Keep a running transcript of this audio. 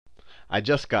I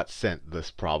just got sent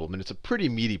this problem, and it's a pretty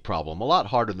meaty problem, a lot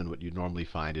harder than what you normally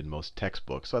find in most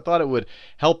textbooks. So I thought it would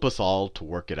help us all to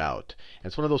work it out. And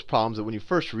it's one of those problems that when you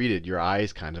first read it, your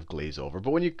eyes kind of glaze over.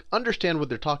 But when you understand what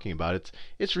they're talking about,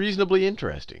 it's reasonably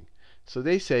interesting. So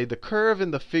they say the curve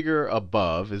in the figure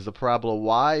above is the parabola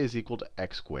y is equal to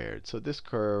x squared. So this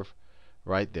curve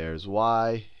right there is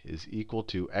y is equal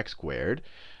to x squared.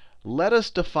 Let us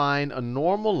define a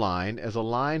normal line as a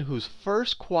line whose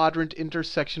first quadrant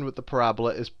intersection with the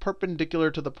parabola is perpendicular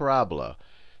to the parabola.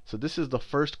 So this is the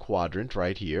first quadrant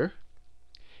right here.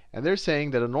 And they're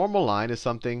saying that a normal line is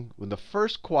something when the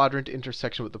first quadrant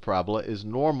intersection with the parabola is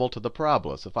normal to the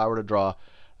parabola. So if I were to draw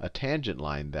a tangent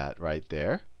line that right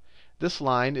there, this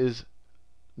line is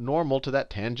normal to that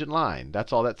tangent line.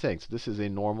 That's all that's saying. So this is a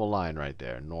normal line right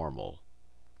there. Normal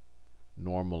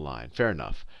line. Fair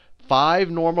enough. 5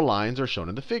 normal lines are shown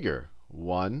in the figure.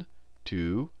 1,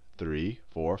 2, 3,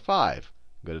 4, 5.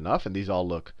 Good enough. And these all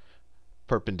look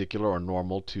perpendicular or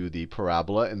normal to the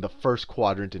parabola in the first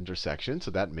quadrant intersection.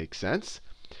 So that makes sense.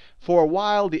 For a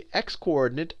while, the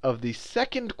x-coordinate of the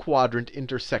second quadrant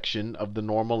intersection of the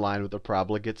normal line with the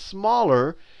parabola gets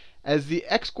smaller as the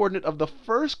x-coordinate of the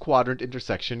first quadrant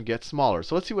intersection gets smaller.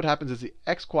 So let's see what happens as the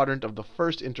x-quadrant of the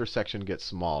first intersection gets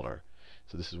smaller.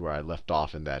 So this is where I left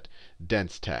off in that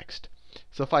dense text.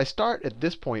 So if I start at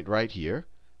this point right here,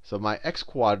 so my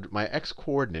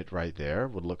x-coordinate right there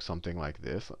would look something like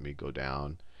this. Let me go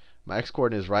down. My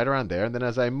x-coordinate is right around there. And then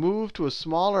as I move to a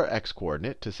smaller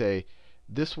x-coordinate, to say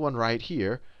this one right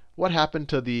here, what happened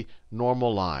to the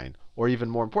normal line? Or even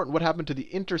more important, what happened to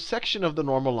the intersection of the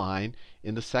normal line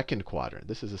in the second quadrant?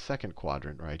 This is the second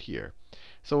quadrant right here.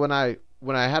 So when I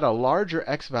had a larger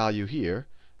x value here,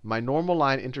 my normal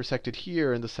line intersected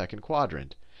here in the second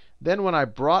quadrant. Then when I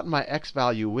brought my x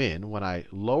value in, when I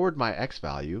lowered my x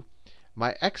value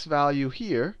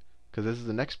here, because this is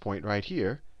the next point right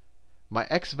here, my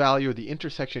x value, or the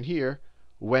intersection here,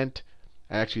 went,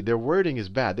 actually their wording is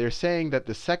bad. They're saying that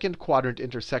the second quadrant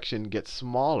intersection gets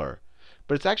smaller.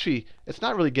 But it's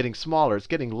not really getting smaller, it's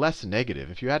getting less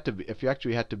negative.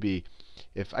 I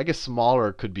guess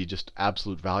smaller could be just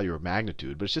absolute value or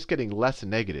magnitude, but it's just getting less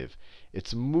negative.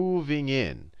 It's moving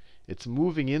in. It's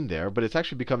moving in there, but it's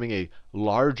actually becoming a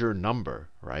larger number,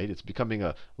 right? It's becoming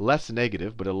a less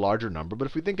negative, but a larger number. But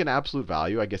if we think in absolute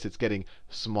value, I guess it's getting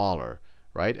smaller,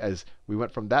 right? As we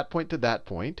went from that point to that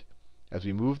point, as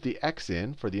we moved the x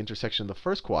in for the intersection of the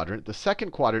first quadrant, the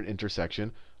second quadrant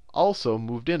intersection also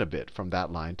moved in a bit from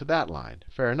that line to that line.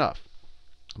 Fair enough.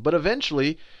 But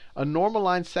eventually, a normal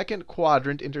line second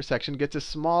quadrant intersection gets as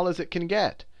small as it can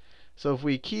get. So if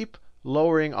we keep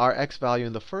lowering our x value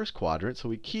in the first quadrant, so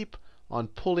we keep on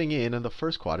pulling in the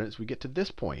first quadrant as we get to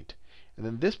this point. And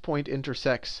then this point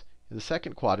intersects in the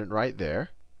second quadrant right there.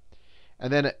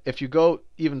 And then if you go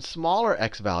even smaller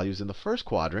x values in the first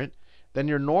quadrant, then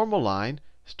your normal line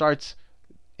starts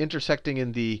intersecting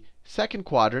in the second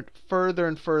quadrant further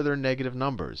and further negative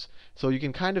numbers. So you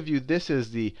can kind of view this as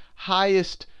the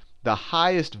highest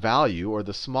value, or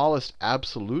the smallest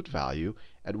absolute value,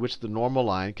 at which the normal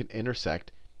line can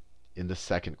intersect in the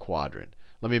second quadrant.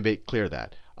 Let me make clear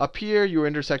that. Up here, you were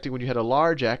intersecting when you had a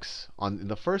large x in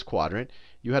the first quadrant.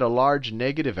 You had a large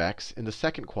negative x in the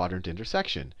second quadrant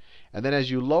intersection. And then as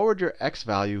you lowered your x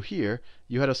value here,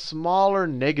 you had a smaller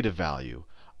negative value.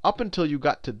 Up until you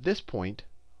got to this point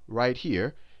right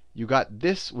here, you got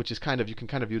this, which is you can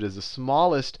kind of view it as the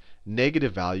smallest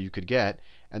negative value you could get.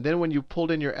 And then when you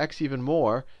pulled in your x even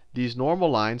more, these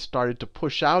normal lines started to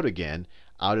push out again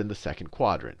out in the second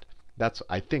quadrant. That's,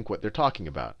 I think, what they're talking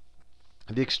about.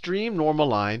 The extreme normal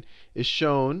line is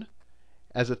shown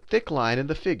as a thick line in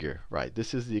the figure. Right,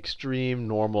 this is the extreme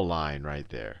normal line right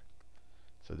there.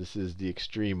 So this is the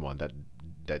extreme one,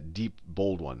 that deep,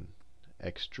 bold one.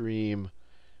 Extreme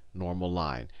normal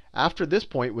line. After this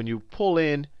point, when you pull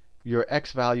in your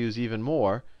x values even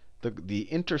more, the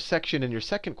intersection in your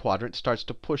second quadrant starts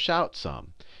to push out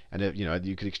some. And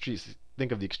you could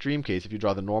think of the extreme case. If you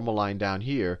draw the normal line down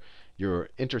here, your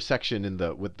intersection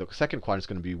with the second quadrant is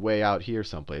going to be way out here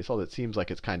someplace. Although it seems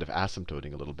like it's kind of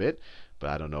asymptoting a little bit, but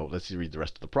I don't know. Let's read the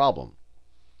rest of the problem.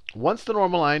 Once the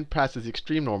normal line passes the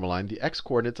extreme normal line, the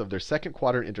x-coordinates of their second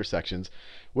quadrant intersections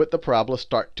with the parabola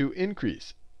start to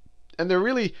increase. And they're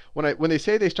really, when they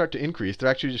say they start to increase, they're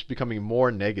actually just becoming more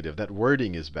negative. That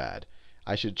wording is bad.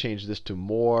 I should change this to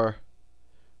more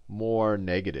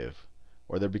negative.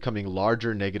 Or they're becoming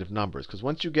larger negative numbers. Because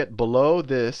once you get below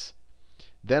this,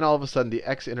 then all of a sudden the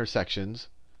x intersections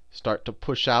start to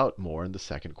push out more in the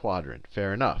second quadrant.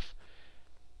 Fair enough.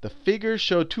 The figures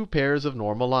show two pairs of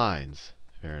normal lines.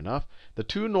 Fair enough. The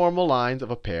two normal lines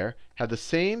of a pair have the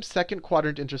same second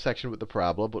quadrant intersection with the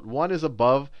parabola, but one is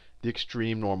above the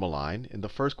extreme normal line. In the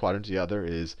first quadrant, the other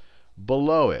is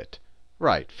below it.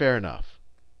 Right, fair enough.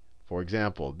 For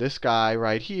example, this guy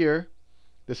right here,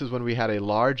 this is when we had a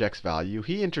large x value.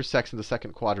 He intersects in the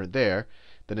second quadrant there.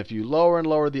 Then if you lower and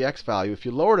lower the x value, if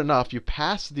you lower it enough, you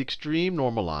pass the extreme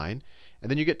normal line,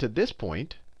 and then you get to this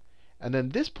point. And then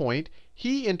this point,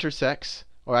 he intersects,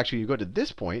 or actually you go to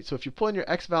this point. So if you pull in your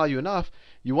x value enough,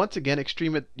 you once again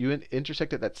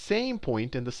intersect at that same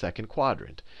point in the second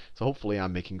quadrant. So hopefully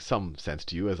I'm making some sense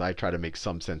to you as I try to make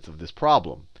some sense of this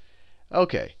problem.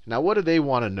 OK, now what do they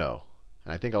want to know?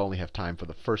 And I think I'll only have time for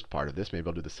the first part of this. Maybe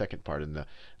I'll do the second part in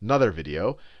another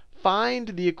video. Find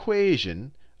the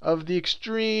equation of the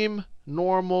extreme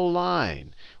normal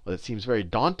line. Well, it seems very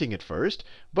daunting at first,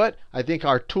 but I think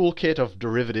our toolkit of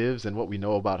derivatives and what we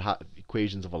know about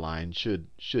equations of a line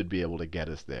should be able to get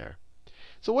us there.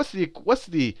 So what's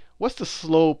the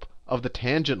slope of the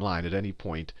tangent line at any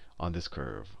point on this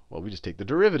curve? Well, we just take the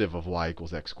derivative of y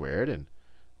equals x squared, and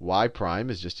y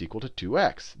prime is just equal to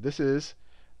 2x. This is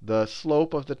the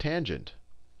slope of the tangent.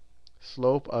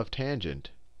 Slope of tangent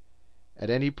at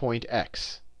any point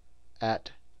x.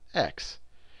 At x.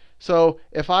 So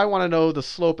if I want to know the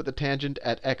slope at the tangent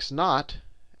at x naught,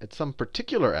 at some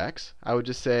particular x, I would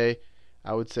say,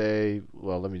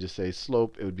 well, let me just say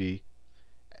slope, it would be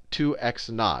 2x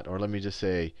naught. Or let me just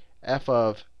say f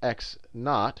of x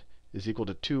naught is equal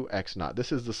to 2x naught.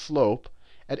 This is the slope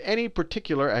at any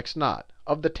particular x naught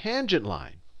of the tangent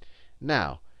line.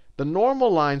 Now, the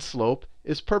normal line slope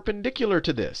is perpendicular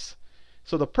to this.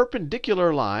 So the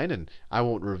perpendicular line, and I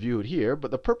won't review it here,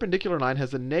 but the perpendicular line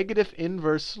has a negative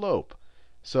inverse slope.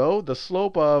 So the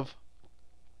slope of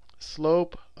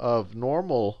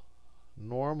normal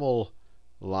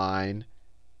line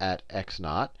at x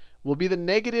naught will be the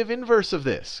negative inverse of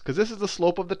this, because this is the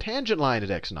slope of the tangent line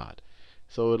at x naught.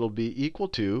 So it'll be equal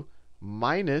to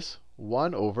minus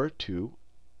 1 over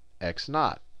 2x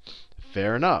naught.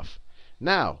 Fair enough.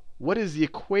 Now, what is the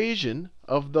equation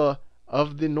of the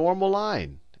normal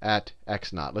line at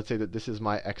x naught? Let's say that this is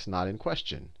my x naught in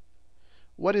question.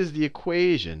 What is the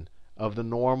equation of the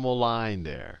normal line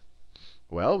there?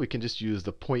 Well, we can just use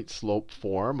the point slope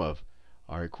form of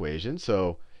our equation.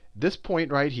 So this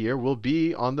point right here will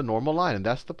be on the normal line, and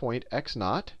that's the point x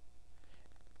naught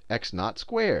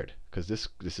squared, because this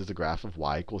is the graph of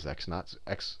y equals x naught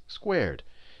x squared.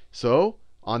 So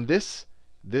on this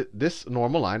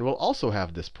normal line will also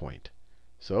have this point.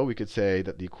 So we could say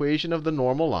that the equation of the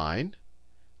normal line,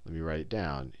 let me write it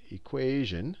down,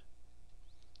 equation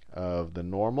of the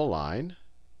normal line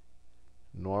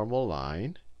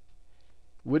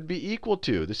would be equal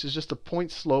to, this is just a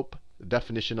point slope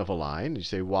definition of a line. You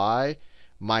say y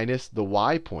minus the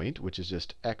y point, which is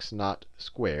just x naught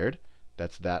squared,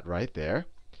 that's that right there,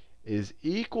 is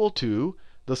equal to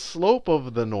the slope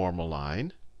of the normal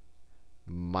line,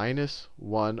 minus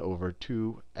 1 over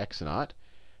 2x naught,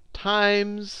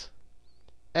 times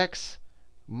x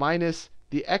minus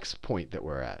the x point that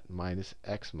we're at, minus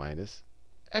x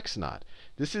naught.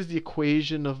 This is the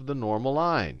equation of the normal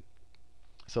line.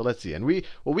 So let's see. And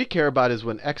what we care about is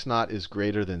when x naught is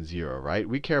greater than 0, right?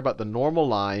 We care about the normal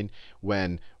line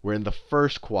when we're in the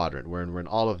first quadrant, when we're in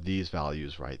all of these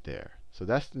values right there. So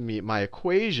that's my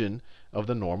equation of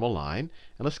the normal line.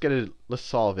 And let's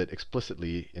solve it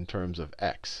explicitly in terms of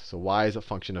x. So y is a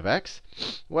function of x.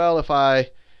 Well, if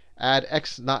I add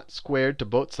x naught squared to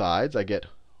both sides, I get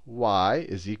y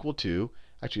is equal to,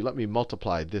 actually let me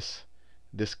multiply this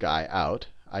guy out.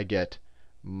 I get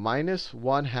minus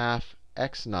 1/2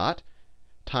 x naught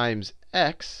times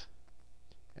x,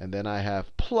 and then I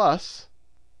have plus,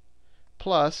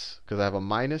 because I have a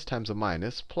minus times a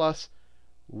minus, plus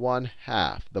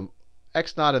 1/2. The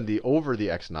x naught and the over the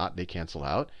x naught, they cancel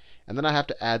out. And then I have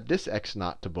to add this x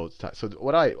naught to both sides. So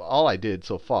all I did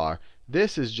so far,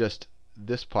 this is just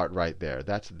this part right there.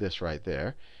 That's this right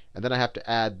there. And then I have to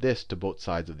add this to both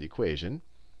sides of the equation.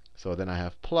 So then I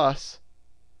have plus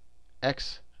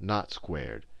x naught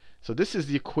squared. So this is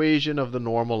the equation of the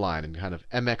normal line in kind of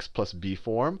mx plus b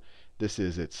form. This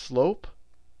is its slope.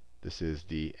 This is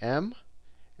the m.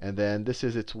 And then this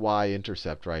is its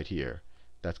y-intercept right here.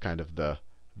 That's kind of the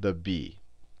b.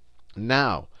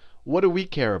 Now, what do we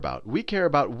care about? We care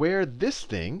about where this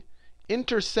thing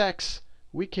intersects.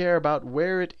 We care about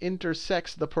where it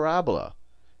intersects the parabola.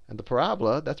 And the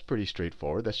parabola, that's pretty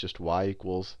straightforward. That's just y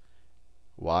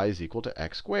is equal to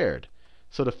x squared.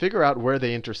 So to figure out where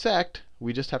they intersect,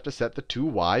 we just have to set the two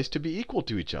y's to be equal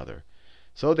to each other.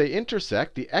 So they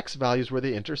intersect, the x values where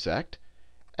they intersect,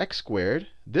 x squared,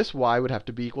 this y would have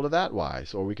to be equal to that y.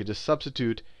 So we could just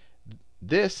substitute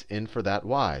this in for that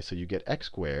y. So you get x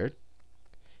squared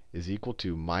is equal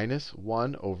to minus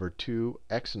 1 over 2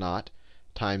 x naught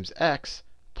times x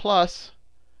plus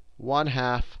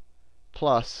 1/2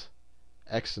 plus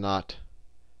x naught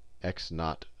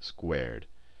squared.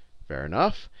 Fair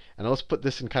enough. And let's put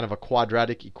this in kind of a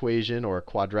quadratic equation or a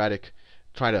quadratic,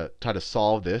 try to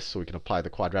solve this so we can apply the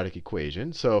quadratic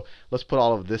equation. So let's put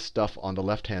all of this stuff on the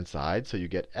left-hand side. So you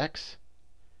get x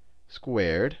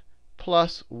squared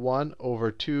plus 1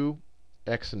 over 2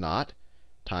 x naught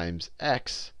times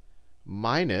x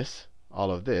minus all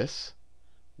of this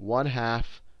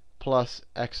 1/2 plus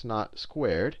x naught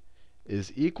squared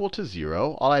is equal to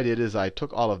 0. All I did is I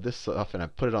took all of this stuff and I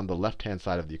put it on the left-hand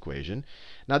side of the equation.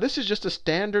 Now this is just a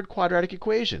standard quadratic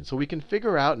equation. So we can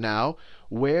figure out now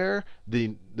where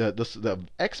the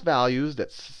x values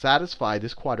that satisfy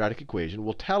this quadratic equation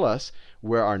will tell us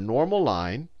where our normal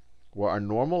line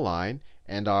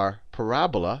and our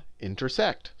parabola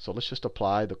intersect. So let's just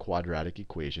apply the quadratic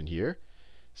equation here.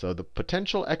 So the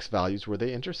potential x values where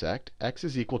they intersect, x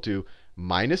is equal to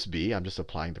minus b. I'm just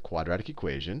applying the quadratic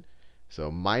equation. So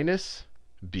minus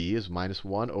b is minus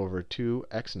 1 over 2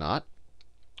 x naught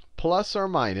plus or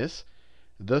minus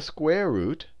the square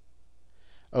root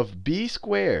of b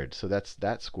squared. So that's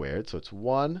that squared. So it's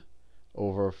 1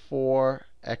 over 4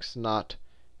 x naught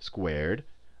squared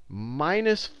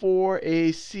minus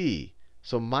 4ac.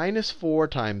 So minus 4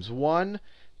 times 1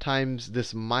 times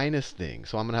this minus thing.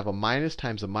 So I'm going to have a minus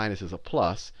times a minus is a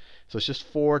plus. So it's just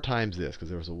 4 times this because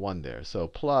there was a 1 there. So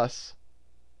plus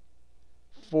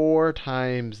 4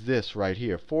 times this right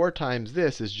here. 4 times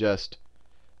this is just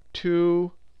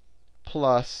 2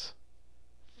 plus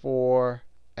 4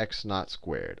 x naught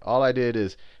squared. All I did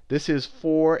is, this is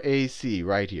 4ac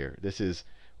right here. This is,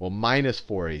 well, minus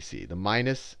 4ac. The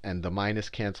minus and the minus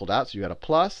canceled out, so you got a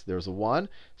plus. There's a 1.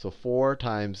 So 4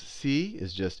 times c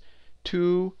is just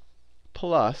 2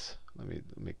 plus, let me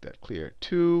make that clear,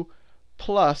 2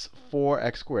 plus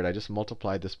 4x squared. I just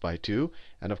multiplied this by 2.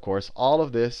 And of course, all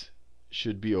of this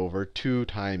should be over 2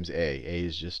 times a. A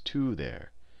is just 2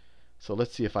 there. So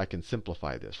let's see if I can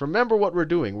simplify this. Remember what we're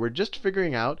doing. We're just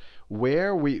figuring out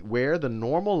where the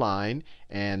normal line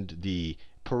and the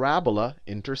parabola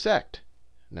intersect.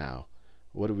 Now,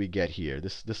 what do we get here?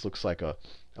 This looks like a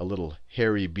little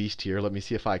hairy beast here. Let me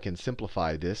see if I can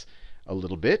simplify this a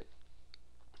little bit.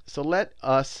 So let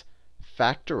us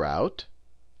factor out.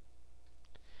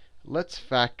 Let's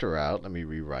factor out. Let me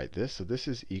rewrite this. So this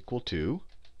is equal to,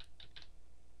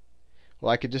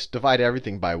 well, I could just divide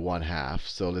everything by 1/2.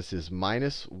 So this is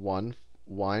minus 1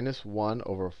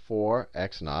 over 4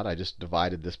 x naught. I just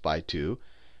divided this by 2.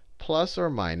 Plus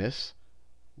or minus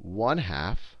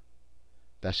 1/2.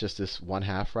 That's just this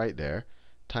 1/2 right there.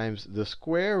 Times the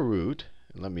square root.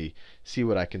 And let me see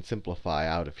what I can simplify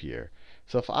out of here.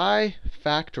 So if I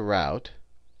factor out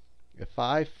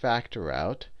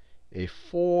a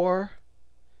 4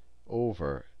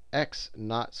 over x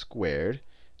naught squared,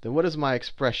 then what does my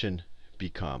expression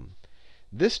become?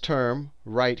 This term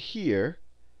right here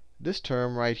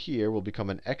will become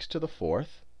an x to the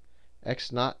 4th,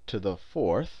 x naught to the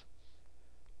 4th,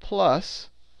 plus,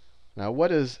 now what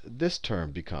does this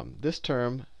term become? This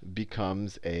term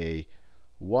becomes a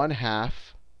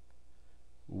 1/2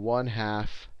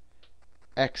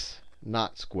 x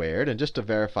naught squared. And just to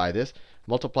verify this,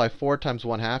 multiply 4 times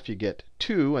 1/2, you get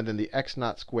 2, and then the x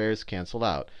naught squares cancel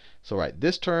out. So right,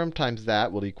 this term times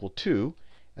that will equal 2.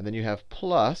 And then you have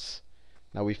plus,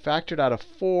 now we factored out a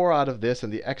 4 out of this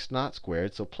and the x naught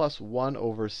squared, so plus 1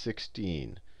 over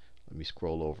 16. Let me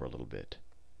scroll over a little bit.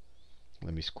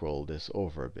 Let me scroll this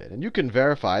over a bit. And you can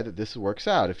verify that this works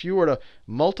out. If you were to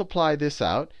multiply this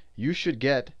out, you should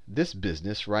get this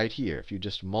business right here. If you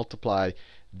just multiply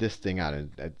this thing out.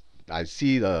 And I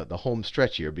see the home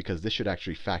stretch here because this should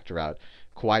actually factor out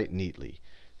quite neatly.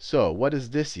 So what does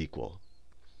this equal?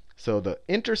 So the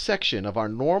intersection of our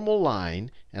normal line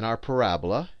and our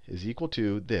parabola is equal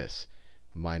to this.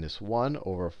 Minus 1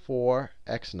 over 4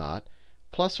 x naught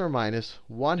plus or minus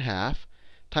 1/2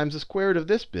 times the square root of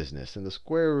this business. And the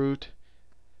square root,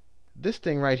 this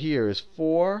thing right here is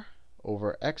 4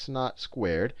 over x naught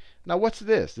squared. Now what's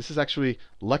this? This is actually,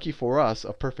 lucky for us,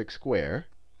 a perfect square.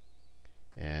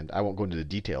 And I won't go into the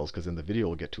details because then the video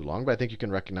will get too long. But I think you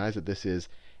can recognize that this is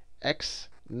x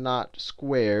naught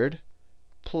squared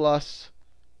plus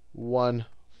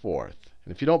 1/4.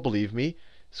 And if you don't believe me,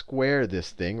 square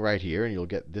this thing right here, and you'll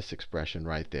get this expression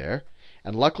right there.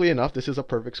 And luckily enough, this is a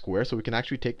perfect square, so we can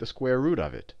actually take the square root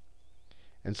of it.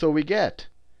 And so we get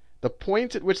the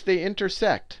points at which they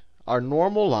intersect, our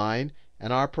normal line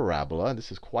and our parabola. And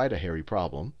this is quite a hairy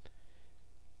problem.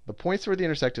 The points where they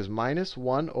intersect is minus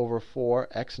 1 over 4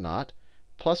 x naught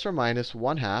plus or minus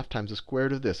 1/2 times the square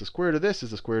root of this. The square root of this is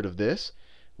the square root of this,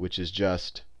 which is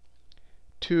just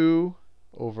 2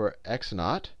 over x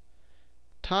naught,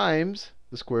 times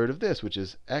the square root of this, which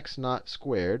is x naught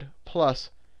squared plus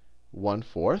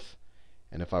 1/4.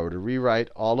 And if I were to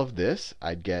rewrite all of this,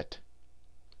 I'd get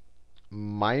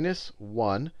minus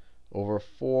 1 over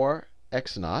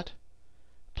 4x naught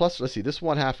plus, let's see, this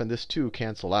 1/2 and this 2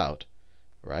 cancel out,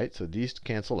 right? So these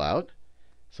cancel out.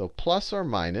 So plus or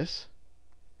minus,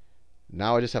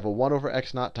 now I just have a 1 over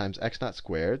x naught times x naught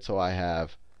squared. So I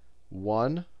have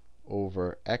 1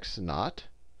 over x naught.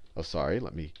 Oh, sorry,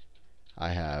 we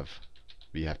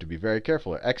have to be very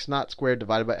careful. X naught squared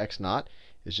divided by x naught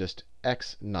is just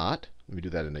x naught. Let me do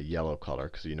that in a yellow color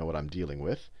because you know what I'm dealing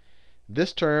with.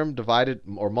 This term divided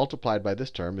or multiplied by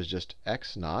this term is just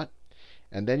x naught.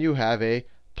 And then you have a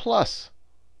plus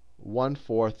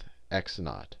 1/4 x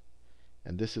naught.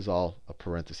 And this is all a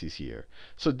parenthesis here.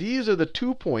 So these are the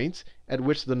 2 points at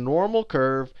which the normal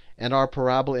curve and our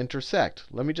parabola intersect.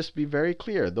 Let me just be very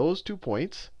clear. Those 2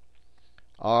 points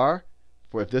are,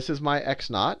 if this is my x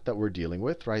naught that we're dealing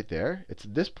with right there, it's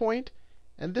this point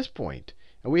and this point.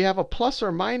 And we have a plus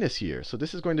or minus here. So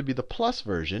this is going to be the plus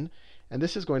version, and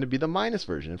this is going to be the minus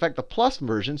version. In fact, the plus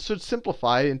version should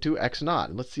simplify into x naught.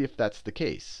 And let's see if that's the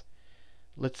case.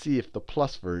 Let's see if the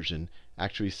plus version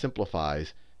actually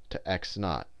simplifies to x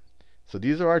naught. So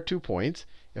these are our 2 points.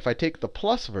 If I take the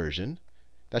plus version,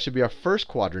 that should be our first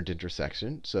quadrant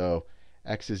intersection. So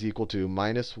x is equal to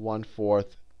minus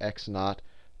 1/4 x naught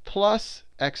plus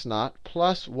x naught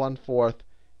plus 1/4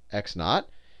 x naught.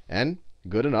 And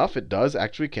good enough, it does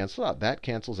actually cancel out. That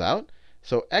cancels out.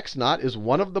 So x naught is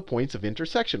one of the points of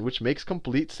intersection, which makes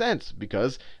complete sense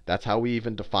because that's how we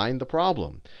even define the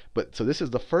problem. But so this is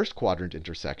the first quadrant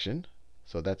intersection.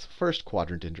 So that's first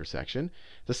quadrant intersection.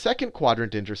 The second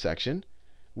quadrant intersection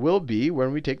will be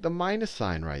when we take the minus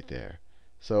sign right there.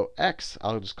 So x,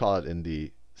 I'll just call it in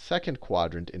the second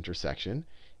quadrant intersection,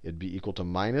 it'd be equal to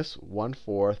minus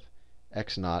 1/4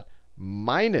 x naught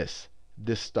minus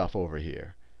this stuff over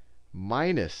here.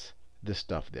 Minus this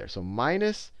stuff there. So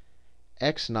minus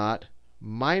x naught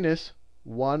minus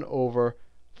 1 over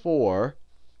 4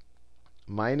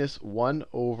 minus 1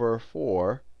 over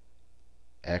 4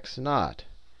 x naught.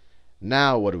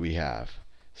 Now what do we have?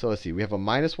 So let's see. We have a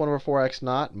minus 1 over 4 x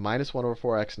naught minus 1 over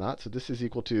 4 x naught. So this is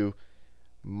equal to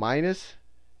minus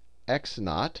x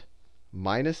naught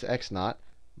minus x naught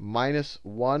minus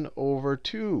 1 over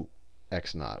 2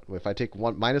 x naught. If I take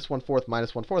minus 1/4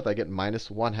 minus 1/4, I get minus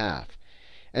 1/2.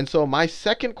 And so my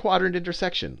second quadrant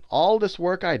intersection, all this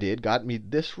work I did got me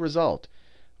this result.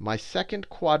 My second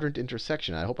quadrant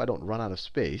intersection, I hope I don't run out of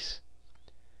space.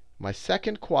 My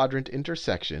second quadrant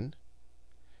intersection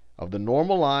of the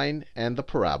normal line and the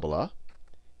parabola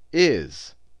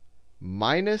is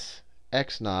minus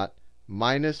x naught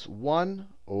minus 1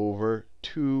 over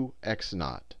 2 x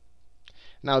naught.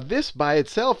 Now this by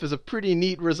itself is a pretty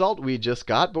neat result we just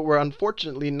got, but we're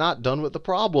unfortunately not done with the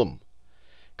problem.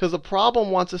 Because the problem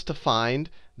wants us to find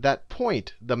that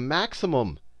point, the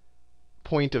maximum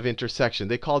point of intersection.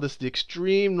 They call this the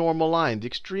extreme normal line. The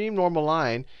extreme normal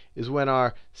line is when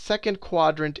our second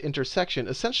quadrant intersection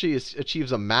essentially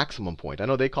achieves a maximum point. I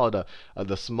know they call it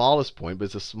the smallest point, but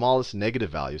it's the smallest negative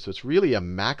value. So it's really a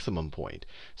maximum point.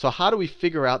 So how do we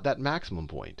figure out that maximum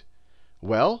point?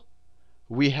 Well,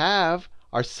 we have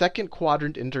our second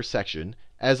quadrant intersection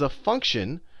as a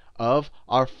function of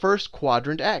our first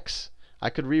quadrant x. I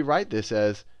could rewrite this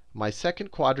as my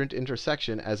second quadrant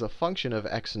intersection as a function of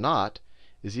x naught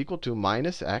is equal to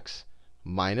minus x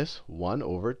minus 1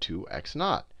 over 2 x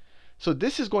naught. So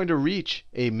this is going to reach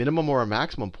a minimum or a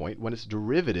maximum point when its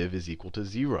derivative is equal to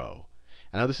 0.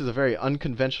 I know this is a very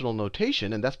unconventional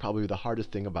notation, and that's probably the hardest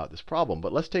thing about this problem.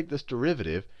 But let's take this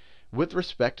derivative with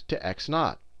respect to x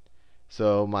naught.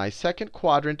 So my second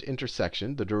quadrant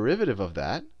intersection, the derivative of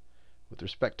that with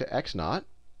respect to x naught,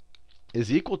 is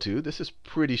equal to, this is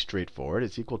pretty straightforward,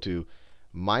 it's equal to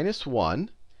minus 1,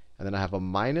 and then I have a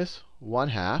minus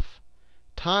 1/2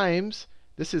 times,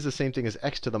 this is the same thing as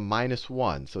x to the minus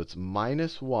 1. So it's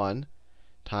minus 1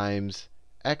 times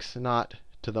x naught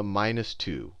to the minus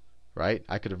 2, right?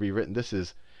 I could have rewritten this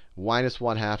as minus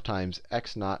 1/2 times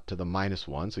x naught to the minus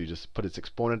 1. So you just put its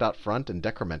exponent out front and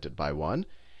decrement it by 1.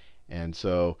 And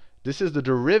so this is the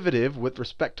derivative with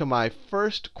respect to my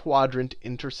first quadrant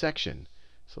intersection.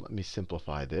 So let me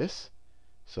simplify this.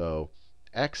 So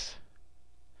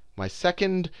my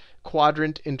second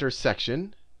quadrant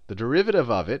intersection, the derivative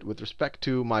of it with respect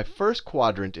to my first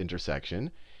quadrant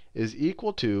intersection is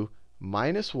equal to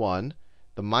minus 1.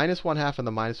 The minus 1/2 and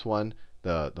the minus 1,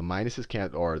 the minuses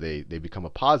can't, or they become a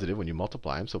positive when you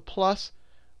multiply them. So plus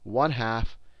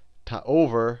 1/2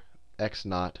 over x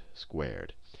naught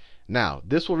squared. Now,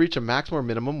 this will reach a maximum or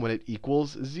minimum when it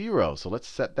equals 0. So let's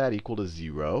set that equal to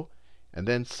 0, and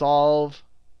then solve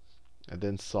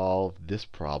this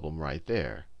problem right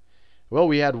there. Well,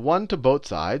 we add 1 to both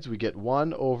sides. We get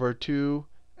 1 over 2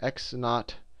 x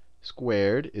naught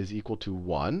squared is equal to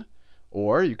 1.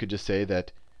 Or you could just say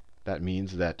that that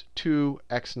means that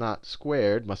 2x naught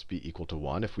squared must be equal to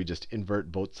 1 if we just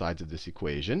invert both sides of this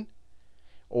equation.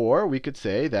 Or we could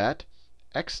say that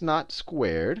x naught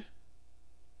squared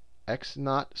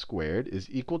is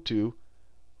equal to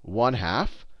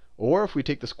 1/2. Or if we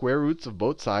take the square roots of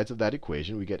both sides of that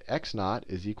equation, we get x naught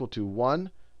is equal to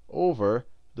 1 over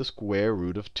the square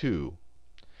root of 2.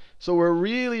 So we're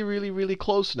really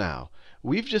close now.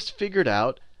 We've just figured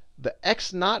out the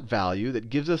x naught value that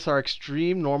gives us our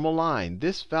extreme normal line.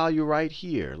 This value right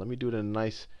here. Let me do it in a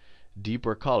nice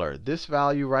deeper color. This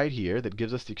value right here that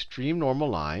gives us the extreme normal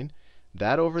line,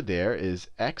 that over there is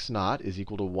x naught is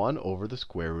equal to 1 over the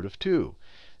square root of 2.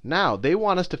 Now, they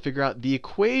want us to figure out the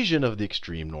equation of the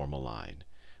extreme normal line.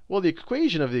 Well, the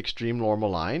equation of the extreme normal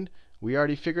line, we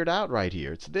already figured out right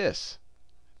here. It's this.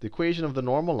 The equation of the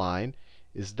normal line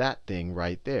is that thing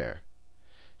right there.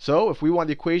 So if we want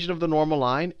the equation of the normal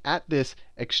line at this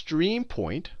extreme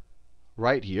point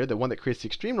right here, the one that creates the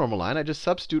extreme normal line, I just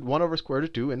substitute 1 over square root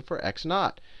of 2 in for x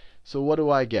naught. So what do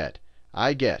I get?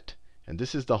 I get, and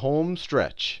this is the home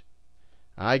stretch,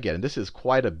 and this is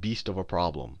quite a beast of a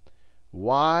problem,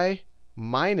 y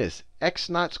minus x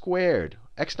naught squared.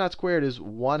 X naught squared is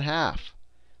 1/2,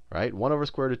 right? 1 over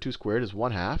square root of 2 squared is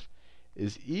 1/2,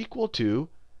 is equal to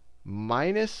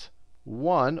minus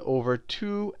 1 over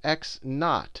 2x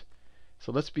naught.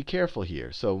 So let's be careful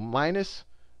here. So minus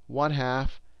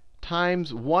 1/2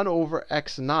 times 1 over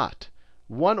x naught.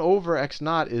 1 over x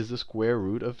naught is the square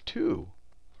root of 2,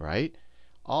 right?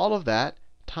 All of that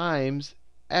times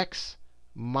x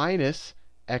minus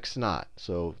x naught.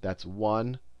 So that's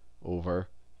 1 over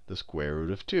the square root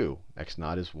of 2. X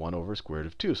naught is 1 over square root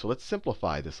of 2. So let's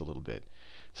simplify this a little bit.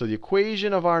 So the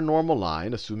equation of our normal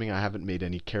line, assuming I haven't made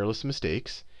any careless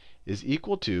mistakes, is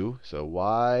equal to, so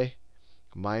y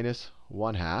minus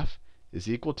 1/2 is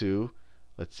equal to,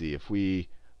 let's see, if we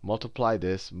multiply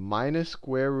this, minus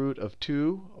square root of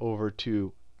 2 over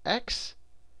 2x.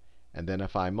 And then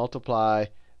if I multiply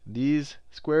these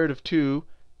square root of 2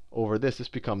 over this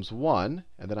becomes 1.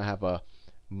 And then I have a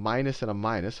minus and a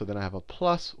minus. So then I have a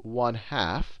plus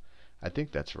 1/2. I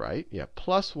think that's right. Yeah,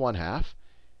 plus 1/2.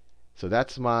 So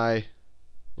that's my,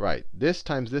 right, this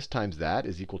times that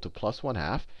is equal to plus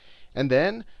 1/2. And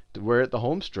then we're at the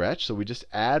home stretch, so we just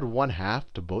add 1/2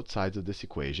 to both sides of this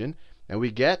equation. And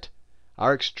we get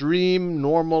our extreme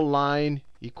normal line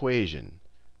equation,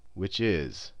 which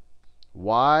is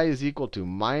y is equal to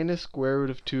minus square root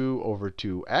of 2 over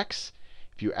 2x.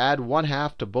 If you add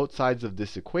 1/2 to both sides of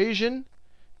this equation,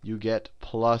 you get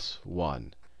plus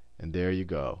 1. And there you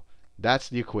go. That's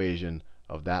the equation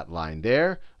of that line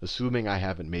there, assuming I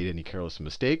haven't made any careless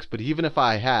mistakes. But even if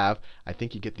I have, I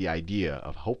think you get the idea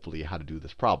of hopefully how to do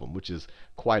this problem, which is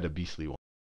quite a beastly one.